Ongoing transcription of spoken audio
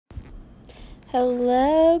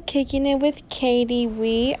Hello, Kicking It with Katie.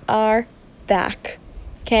 We are back.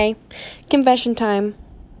 Okay? Confession time.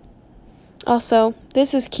 Also,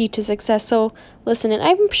 this is key to success, so listen, and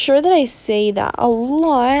I'm sure that I say that a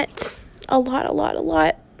lot. So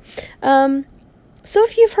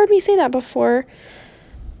if you've heard me say that before,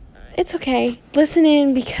 it's okay. Listen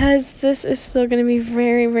in, because this is still going to be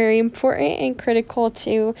very, very important and critical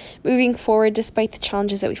to moving forward despite the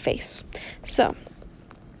challenges that we face. So,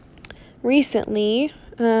 recently,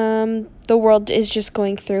 the world is just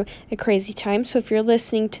going through a crazy time. So if you're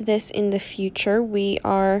listening to this in the future, we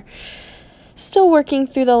are still working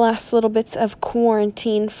through the last little bits of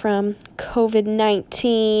quarantine from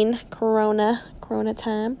COVID-19, Corona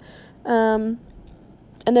time. And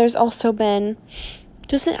there's also been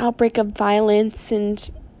just an outbreak of violence, and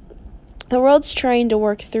the world's trying to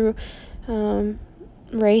work through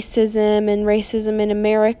racism in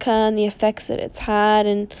America and the effects that it's had,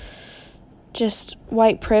 and just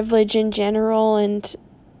white privilege in general, and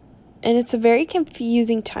it's a very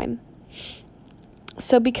confusing time.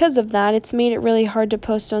 So because of that, it's made it really hard to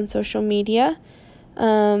post on social media,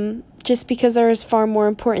 just because there is far more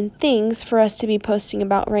important things for us to be posting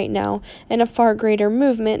about right now, and a far greater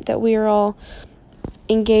movement that we are all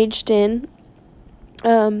engaged in,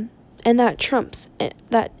 and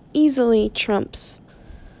that easily trumps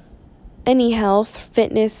any health,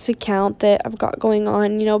 fitness account that I've got going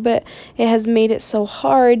on, but it has made it so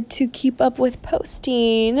hard to keep up with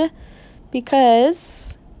posting,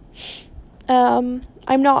 because I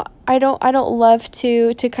don't love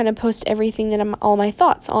to kind of post everything that all my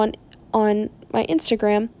thoughts on my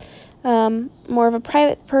Instagram. More of a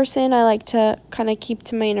private person. I like to kind of keep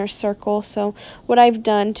to my inner circle. So what I've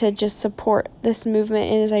done to just support this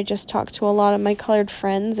movement is I just talked to a lot of my colored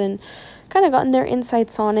friends and kind of gotten their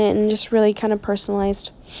insights on it, and just really kind of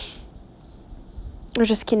personalized or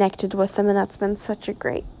just connected with them, and that's been such a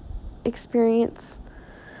great experience.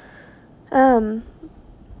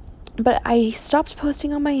 But I stopped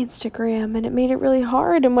posting on my Instagram, and it made it really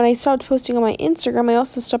hard. And when I stopped posting on my Instagram, I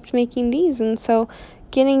also stopped making these, and so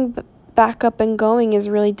getting back up and going is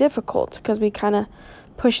really difficult, because we kind of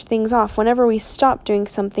push things off. Whenever we stop doing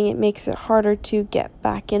something, it makes it harder to get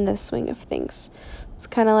back in the swing of things. It's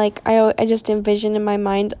kind of like I just envision in my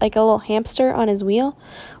mind like a little hamster on his wheel.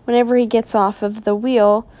 Whenever he gets off of the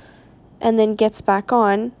wheel and then gets back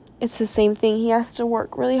on, it's the same thing. He has to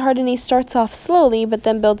work really hard, and he starts off slowly, but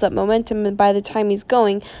then builds up momentum, and by the time he's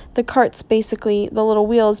going, the little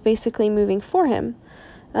wheel is basically moving for him.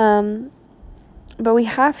 But we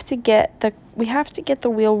have to get the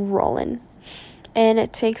wheel rolling, and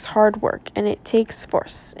it takes hard work, and it takes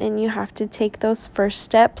force, and you have to take those first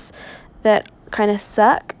steps that kind of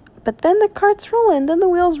suck, but then the cart's rolling, then the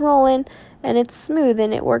wheel's rolling, and it's smooth,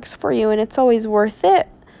 and it works for you, and it's always worth it,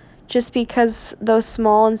 just because those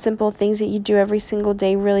small and simple things that you do every single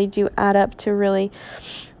day really do add up to really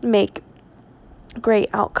make great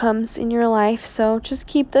outcomes in your life. So just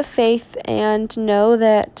keep the faith and know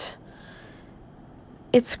that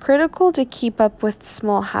it's critical to keep up with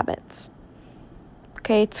small habits.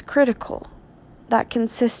 Okay, it's critical. That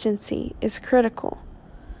consistency is critical.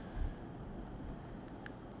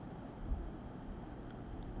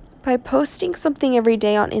 By posting something every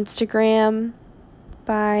day on Instagram,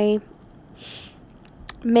 by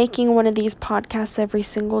making one of these podcasts every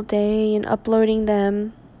single day and uploading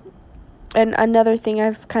them. And another thing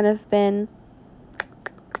I've kind of been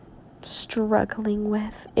struggling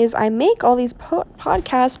with is I make all these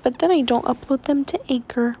podcasts, but then I don't upload them to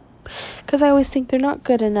Anchor, because I always think they're not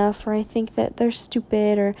good enough, or I think that they're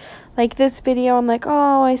stupid, or like this video, I'm like,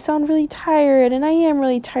 oh, I sound really tired, and I am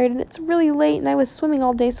really tired, and it's really late, and I was swimming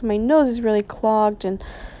all day, so my nose is really clogged, and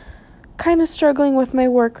kind of struggling with my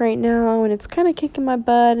work right now, and it's kind of kicking my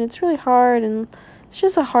butt, and it's really hard, and it's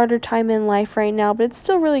just a harder time in life right now, but it's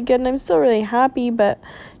still really good, and I'm still really happy, but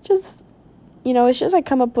just, it's just I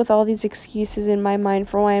come up with all these excuses in my mind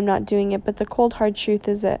for why I'm not doing it, but the cold hard truth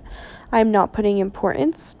is that I'm not putting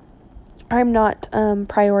importance, I'm not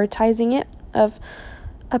prioritizing it of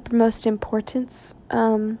uppermost importance,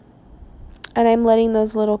 and I'm letting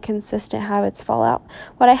those little consistent habits fall out.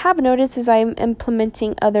 What I have noticed is I'm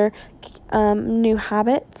implementing other new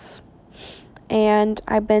habits, and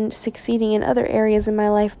I've been succeeding in other areas in my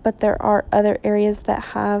life, but there are other areas that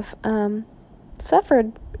have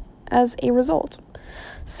suffered as a result.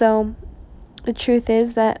 So the truth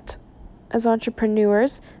is that as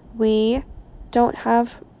entrepreneurs, we don't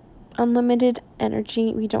have unlimited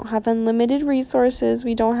energy, we don't have unlimited resources,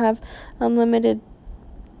 we don't have unlimited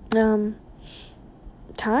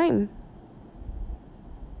time.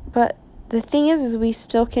 But the thing is we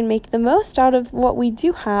still can make the most out of what we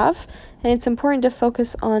do have, and it's important to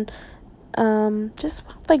focus on just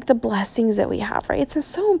like the blessings that we have, right? It's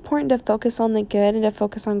so important to focus on the good and to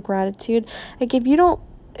focus on gratitude. Like if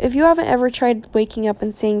you haven't ever tried waking up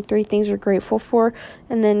and saying 3 things you're grateful for,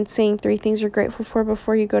 and then saying 3 things you're grateful for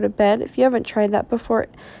before you go to bed, if you haven't tried that before,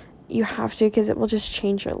 you have to, because it will just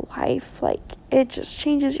change your life. Like, it just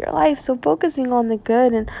changes your life. So focusing on the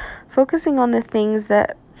good and focusing on the things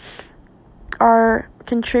that are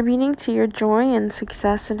contributing to your joy and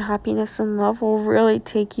success and happiness and love will really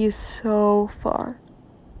take you so far.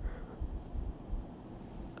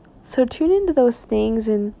 So tune into those things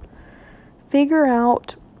and figure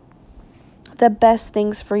out the best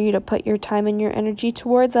things for you to put your time and your energy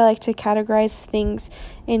towards. I like to categorize things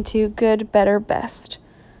into good, better, best.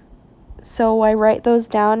 So I write those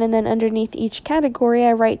down, and then underneath each category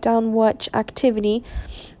I write down which activity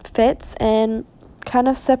fits and kind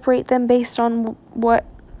of separate them based on what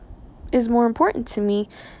is more important to me.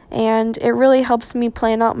 And it really helps me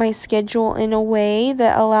plan out my schedule in a way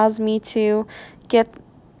that allows me to get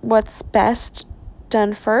what's best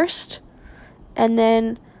done first, and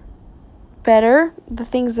then the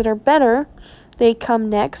things that are better, they come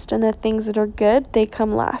next, and the things that are good, they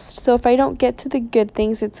come last. So if I don't get to the good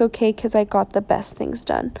things, it's okay, because I got the best things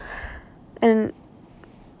done. And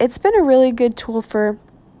it's been a really good tool for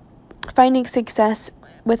finding success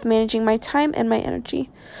with managing my time and my energy.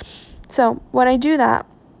 So when I do that,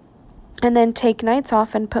 and then take nights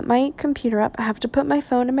off and put my computer up, I have to put my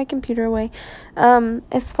phone and my computer away,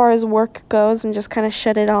 as far as work goes, and just kind of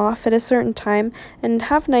shut it off at a certain time and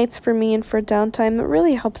have nights for me and for downtime. It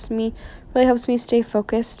really helps me stay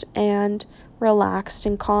focused and relaxed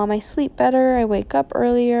and calm. I sleep better, I wake up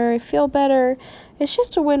earlier, I feel better. It's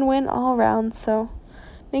just a win-win all around. So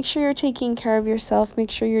make sure you're taking care of yourself.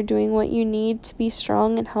 Make sure you're doing what you need to be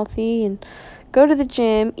strong and healthy, and go to the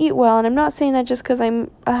gym, eat well. And I'm not saying that just because I'm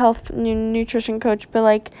a health and nutrition coach, but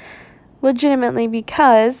like legitimately,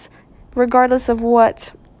 because regardless of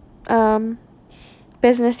what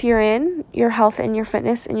business you're in, your health and your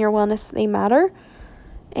fitness and your wellness, they matter.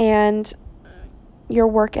 And your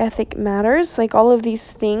work ethic matters. Like, all of these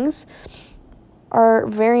things are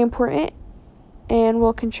very important and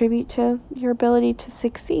will contribute to your ability to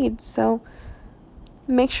succeed. So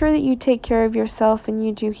make sure that you take care of yourself and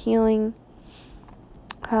you do healing,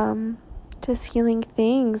 just healing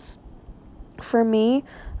things. For me,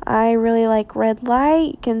 I really like red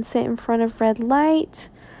light. You can sit in front of red light.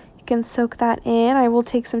 You can soak that in. I will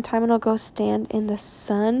take some time and I'll go stand in the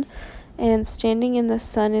sun. And standing in the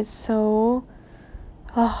sun is just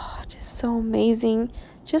so amazing.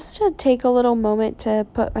 Just to take a little moment to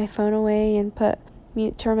put my phone away and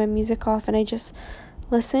turn my music off, and I just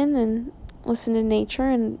listen to nature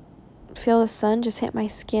and feel the sun just hit my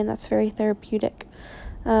skin. That's very therapeutic.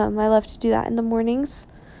 I love to do that in the mornings.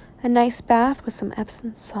 A nice bath with some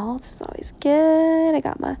Epsom salt is always good. I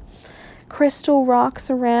got my crystal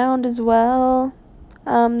rocks around as well.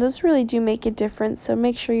 Those really do make a difference. So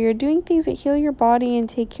make sure you're doing things that heal your body and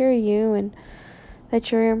take care of you, and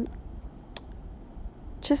that you're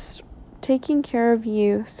just taking care of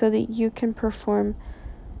you so that you can perform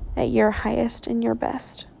at your highest and your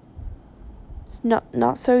best. It's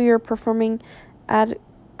not so you're performing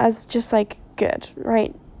as just like good,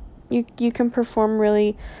 right? You can perform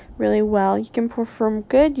really, really well. You can perform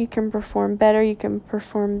good. You can perform better. You can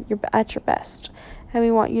perform at your best. And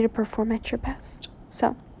we want you to perform at your best.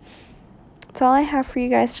 So that's all I have for you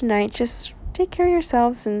guys tonight. Just take care of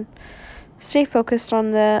yourselves and stay focused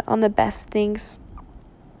on the best things,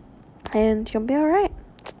 and you'll be all right.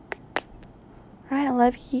 All right, I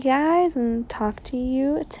love you guys, and talk to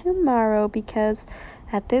you tomorrow, because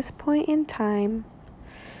at this point in time,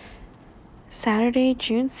 Saturday,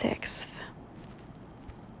 June 6th,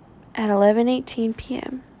 at 11:18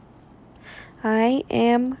 p.m., I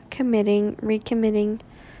am recommitting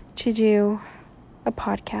to do a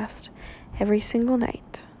podcast every single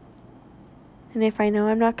night. And if I know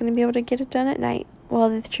I'm not going to be able to get it done at night, well,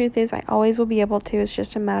 the truth is I always will be able to. It's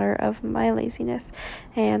just a matter of my laziness.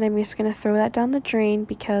 And I'm just going to throw that down the drain,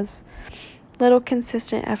 because little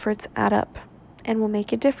consistent efforts add up and will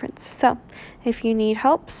make a difference. So if you need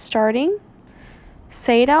help starting,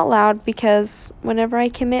 say it out loud, because whenever I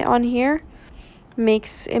commit on here,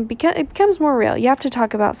 it becomes more real. You have to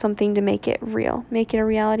talk about something to make it real, make it a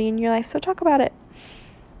reality in your life. So talk about it.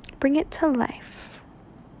 Bring it to life.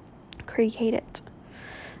 Create it.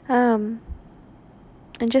 And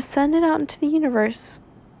just send it out into the universe.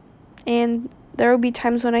 And there will be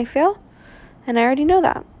times when I fail, and I already know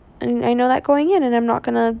that. And I know that going in, and I'm not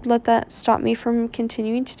going to let that stop me from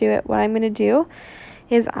continuing to do it. What I'm going to do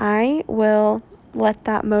is I will let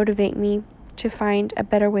that motivate me to find a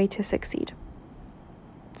better way to succeed.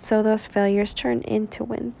 So those failures turn into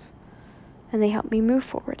wins, and they help me move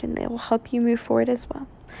forward, and they will help you move forward as well.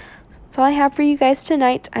 So that's all I have for you guys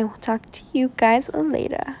tonight. I will talk to you guys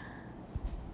later.